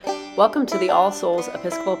Welcome to the All Souls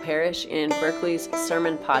Episcopal Parish in Berkeley's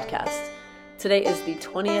Sermon Podcast. Today is the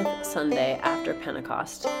 20th Sunday after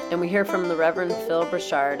Pentecost, and we hear from the Reverend Phil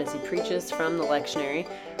Brochard as he preaches from the lectionary,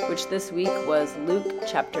 which this week was Luke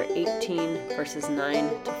chapter 18, verses 9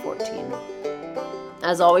 to 14.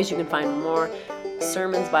 As always, you can find more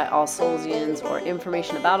sermons by All Soulsians or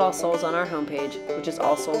information about All Souls on our homepage, which is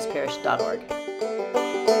allsoulsparish.org.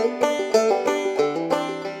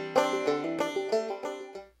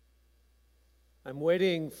 I'm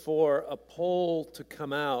waiting for a poll to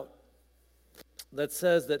come out that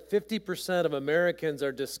says that 50% of Americans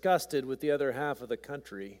are disgusted with the other half of the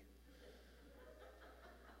country.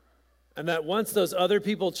 And that once those other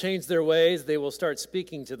people change their ways, they will start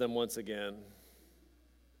speaking to them once again.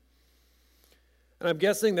 And I'm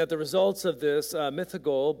guessing that the results of this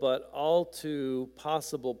mythical but all too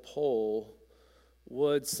possible poll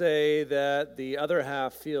would say that the other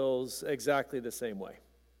half feels exactly the same way.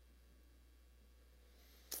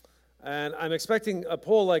 And I'm expecting a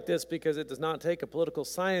poll like this because it does not take a political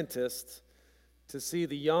scientist to see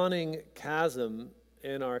the yawning chasm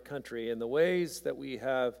in our country and the ways that we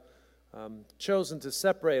have chosen to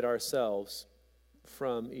separate ourselves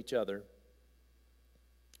from each other,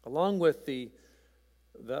 along with the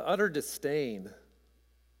utter disdain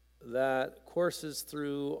that courses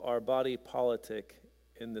through our body politic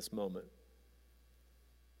in this moment.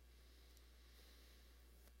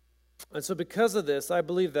 And so because of this, I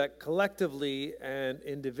believe that collectively and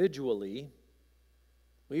individually,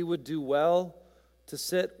 we would do well to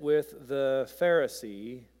sit with the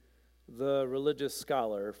Pharisee, the religious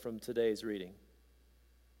scholar from today's reading.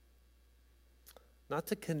 Not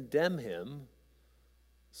to condemn him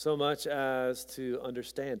so much as to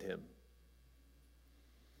understand him.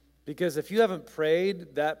 Because if you haven't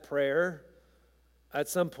prayed that prayer at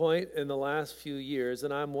some point in the last few years,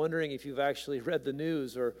 and I'm wondering if you've actually read the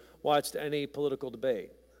news or watched any political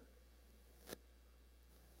debate.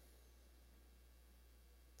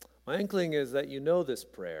 My inkling is that you know this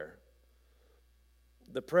prayer.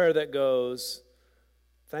 The prayer that goes,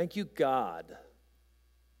 "Thank you, God,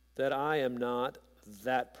 that I am not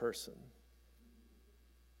that person.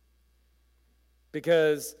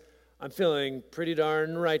 Because I'm feeling pretty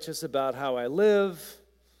darn righteous about how I live,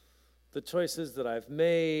 the choices that I've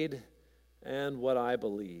made, and what I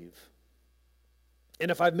believe.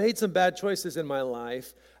 And if I've made some bad choices in my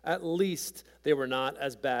life, at least they were not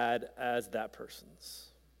as bad as that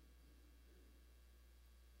person's."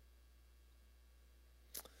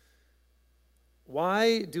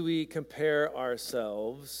 Why do we compare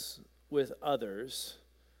ourselves with others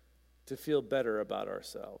to feel better about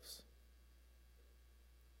ourselves?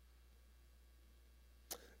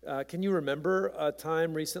 Can you remember a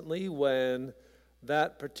time recently when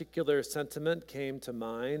that particular sentiment came to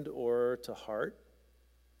mind or to heart?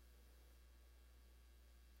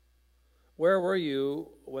 Where were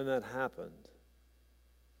you when that happened?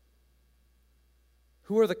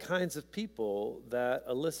 Who are the kinds of people that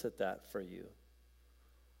elicit that for you?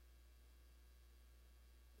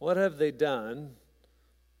 What have they done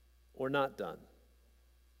or not done?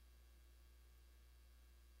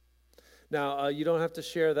 Now, you don't have to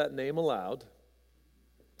share that name aloud.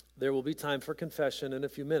 There will be time for confession in a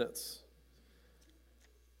few minutes.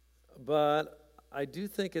 But I do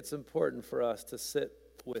think it's important for us to sit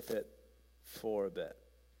with it for a bit.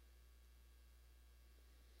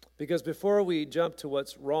 Because before we jump to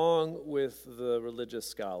what's wrong with the religious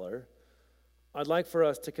scholar, I'd like for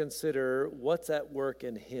us to consider what's at work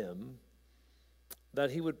in him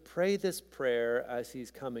that he would pray this prayer as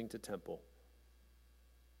he's coming to temple.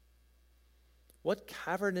 What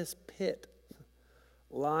cavernous pit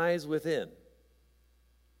lies within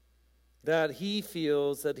that he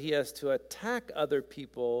feels that he has to attack other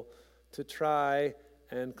people to try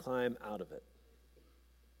and climb out of it?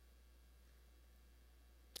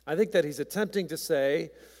 I think that he's attempting to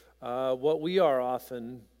say what we are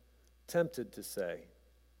often tempted to say,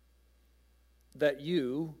 that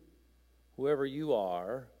you, whoever you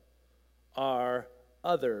are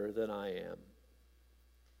other than I am.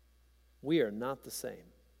 We are not the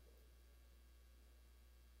same.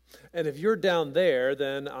 And if you're down there,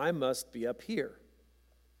 then I must be up here.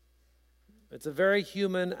 It's a very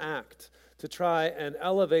human act to try and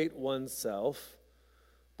elevate oneself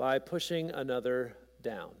by pushing another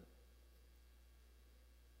down.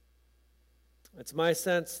 It's my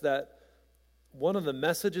sense that one of the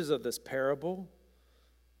messages of this parable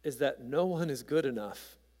is that no one is good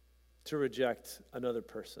enough to reject another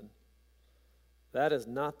person. That is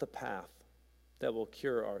not the path that will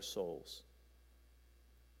cure our souls.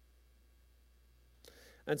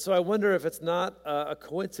 And so I wonder if it's not a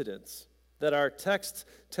coincidence that our text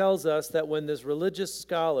tells us that when this religious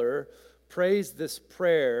scholar prays this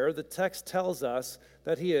prayer, the text tells us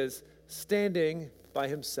that he is standing by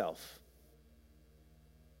himself.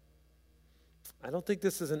 I don't think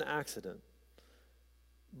this is an accident,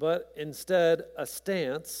 but instead a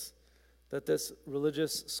stance that this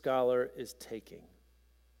religious scholar is taking.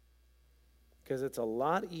 Because it's a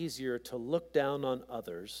lot easier to look down on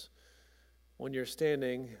others when you're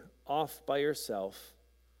standing off by yourself,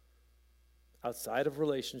 outside of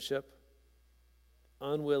relationship,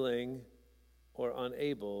 unwilling or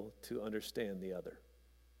unable to understand the other.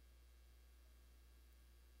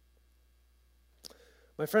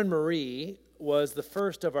 My friend Marie was the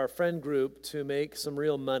first of our friend group to make some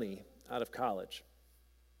real money out of college.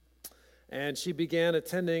 And she began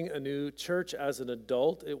attending a new church as an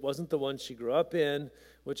adult. It wasn't the one she grew up in,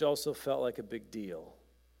 which also felt like a big deal.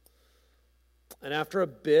 And after a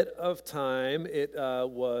bit of time, it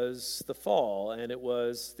was the fall, and it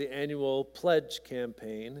was the annual pledge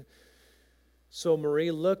campaign. So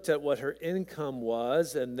Marie looked at what her income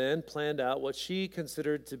was and then planned out what she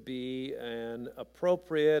considered to be an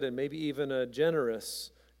appropriate and maybe even a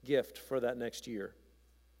generous gift for that next year.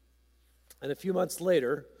 And a few months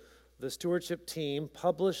later, the stewardship team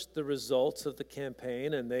published the results of the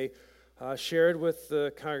campaign, and they shared with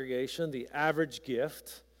the congregation the average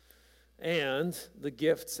gift and the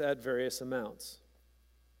gifts at various amounts.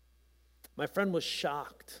 My friend was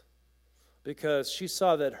shocked because she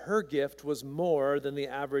saw that her gift was more than the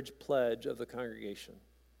average pledge of the congregation.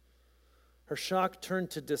 Her shock turned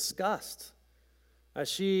to disgust as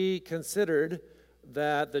she considered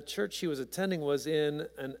that the church she was attending was in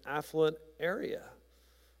an affluent area.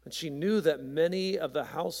 And she knew that many of the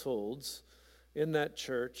households in that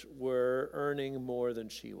church were earning more than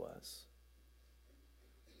she was.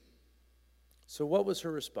 So what was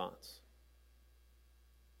her response?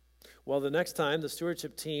 Well, the next time the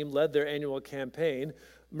stewardship team led their annual campaign,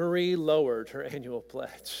 Marie lowered her annual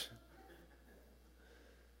pledge.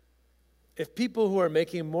 If people who are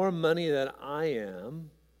making more money than I am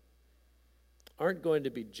aren't going to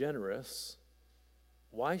be generous,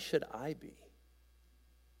 why should I be?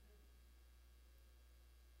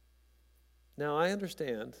 Now, I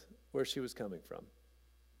understand where she was coming from.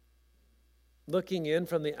 Looking in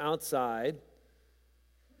from the outside,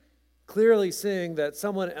 clearly seeing that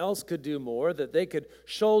someone else could do more, that they could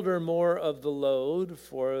shoulder more of the load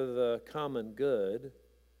for the common good,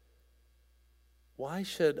 why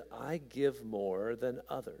should I give more than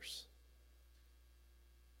others?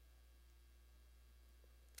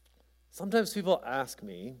 Sometimes people ask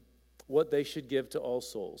me what they should give to All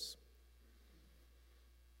Souls.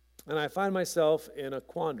 And I find myself in a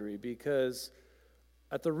quandary because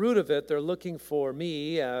at the root of it, they're looking for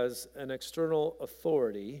me as an external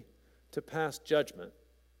authority to pass judgment,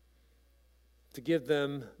 to give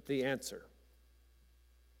them the answer,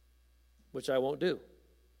 which I won't do.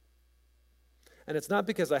 And it's not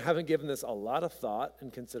because I haven't given this a lot of thought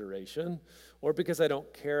and consideration, or because I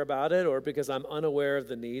don't care about it, or because I'm unaware of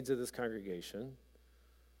the needs of this congregation.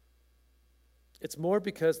 It's more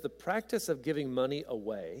because the practice of giving money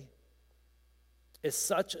away is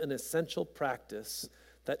such an essential practice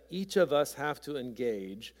that each of us have to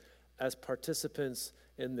engage as participants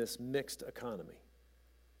in this mixed economy.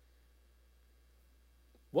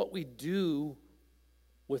 What we do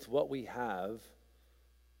with what we have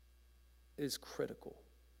is critical.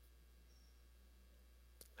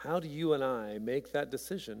 How do you and I make that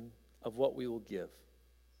decision of what we will give?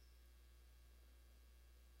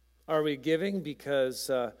 Are we giving because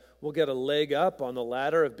we'll get a leg up on the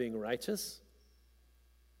ladder of being righteous?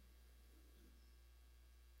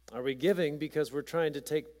 Are we giving because we're trying to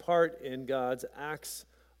take part in God's acts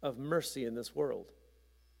of mercy in this world?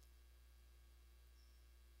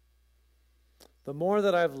 The more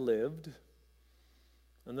that I've lived,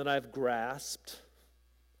 and that I've grasped,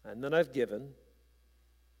 and that I've given,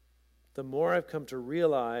 the more I've come to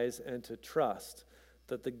realize and to trust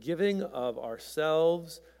that the giving of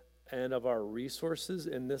ourselves and of our resources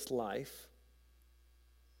in this life,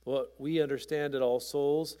 what we understand at All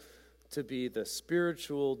Souls to be the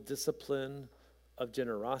spiritual discipline of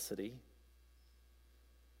generosity,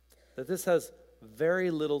 that this has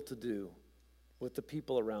very little to do with the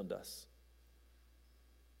people around us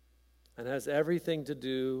and has everything to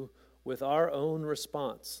do with our own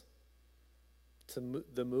response to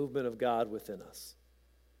the movement of God within us.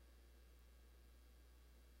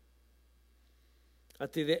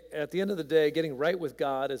 At the end of the day, getting right with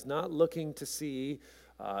God is not looking to see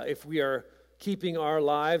if we are keeping our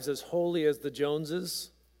lives as holy as the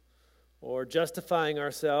Joneses or justifying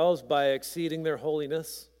ourselves by exceeding their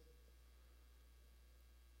holiness.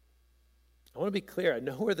 I want to be clear. I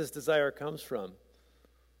know where this desire comes from.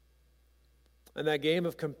 And that game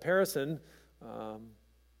of comparison,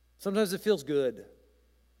 sometimes it feels good.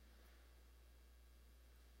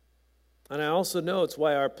 And I also know it's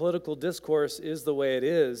why our political discourse is the way it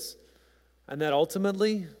is, and that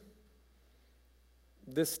ultimately,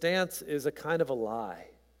 this stance is a kind of a lie.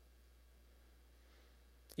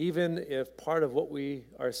 Even if part of what we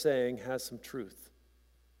are saying has some truth.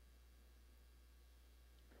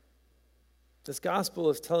 This gospel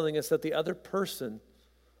is telling us that the other person,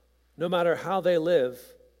 no matter how they live,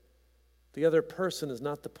 the other person is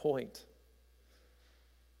not the point.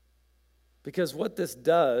 Because what this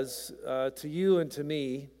does to you and to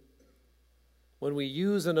me, when we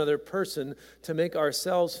use another person to make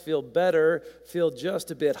ourselves feel better, feel just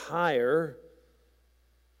a bit higher,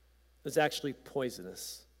 is actually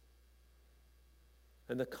poisonous.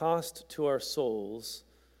 And the cost to our souls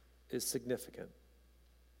is significant.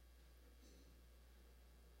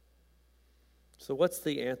 So what's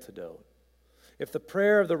the antidote? If the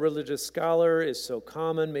prayer of the religious scholar is so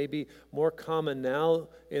common, maybe more common now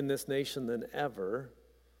in this nation than ever,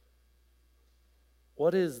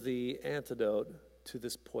 what is the antidote to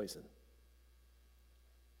this poison?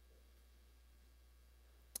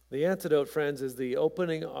 The antidote, friends, is the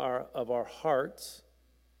opening of our hearts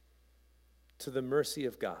to the mercy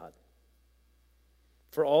of God.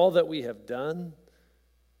 For all that we have done,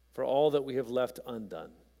 for all that we have left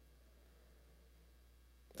undone.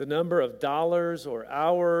 The number of dollars or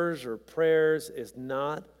hours or prayers is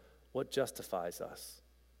not what justifies us.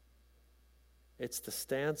 It's the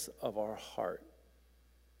stance of our heart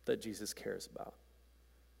that Jesus cares about.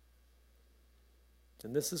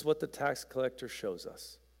 And this is what the tax collector shows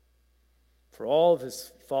us. For all of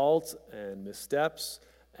his faults and missteps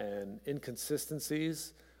and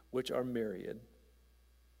inconsistencies, which are myriad,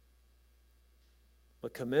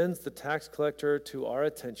 what commends the tax collector to our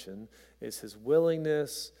attention is his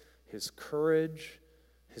willingness, his courage,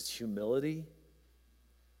 his humility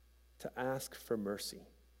to ask for mercy,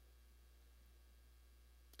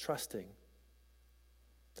 trusting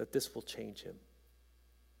that this will change him.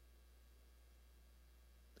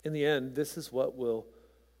 In the end, this is what will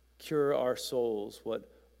cure our souls, what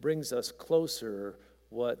brings us closer,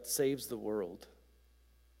 what saves the world.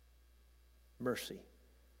 Mercy.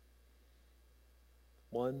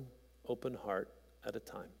 One open heart at a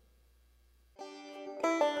time.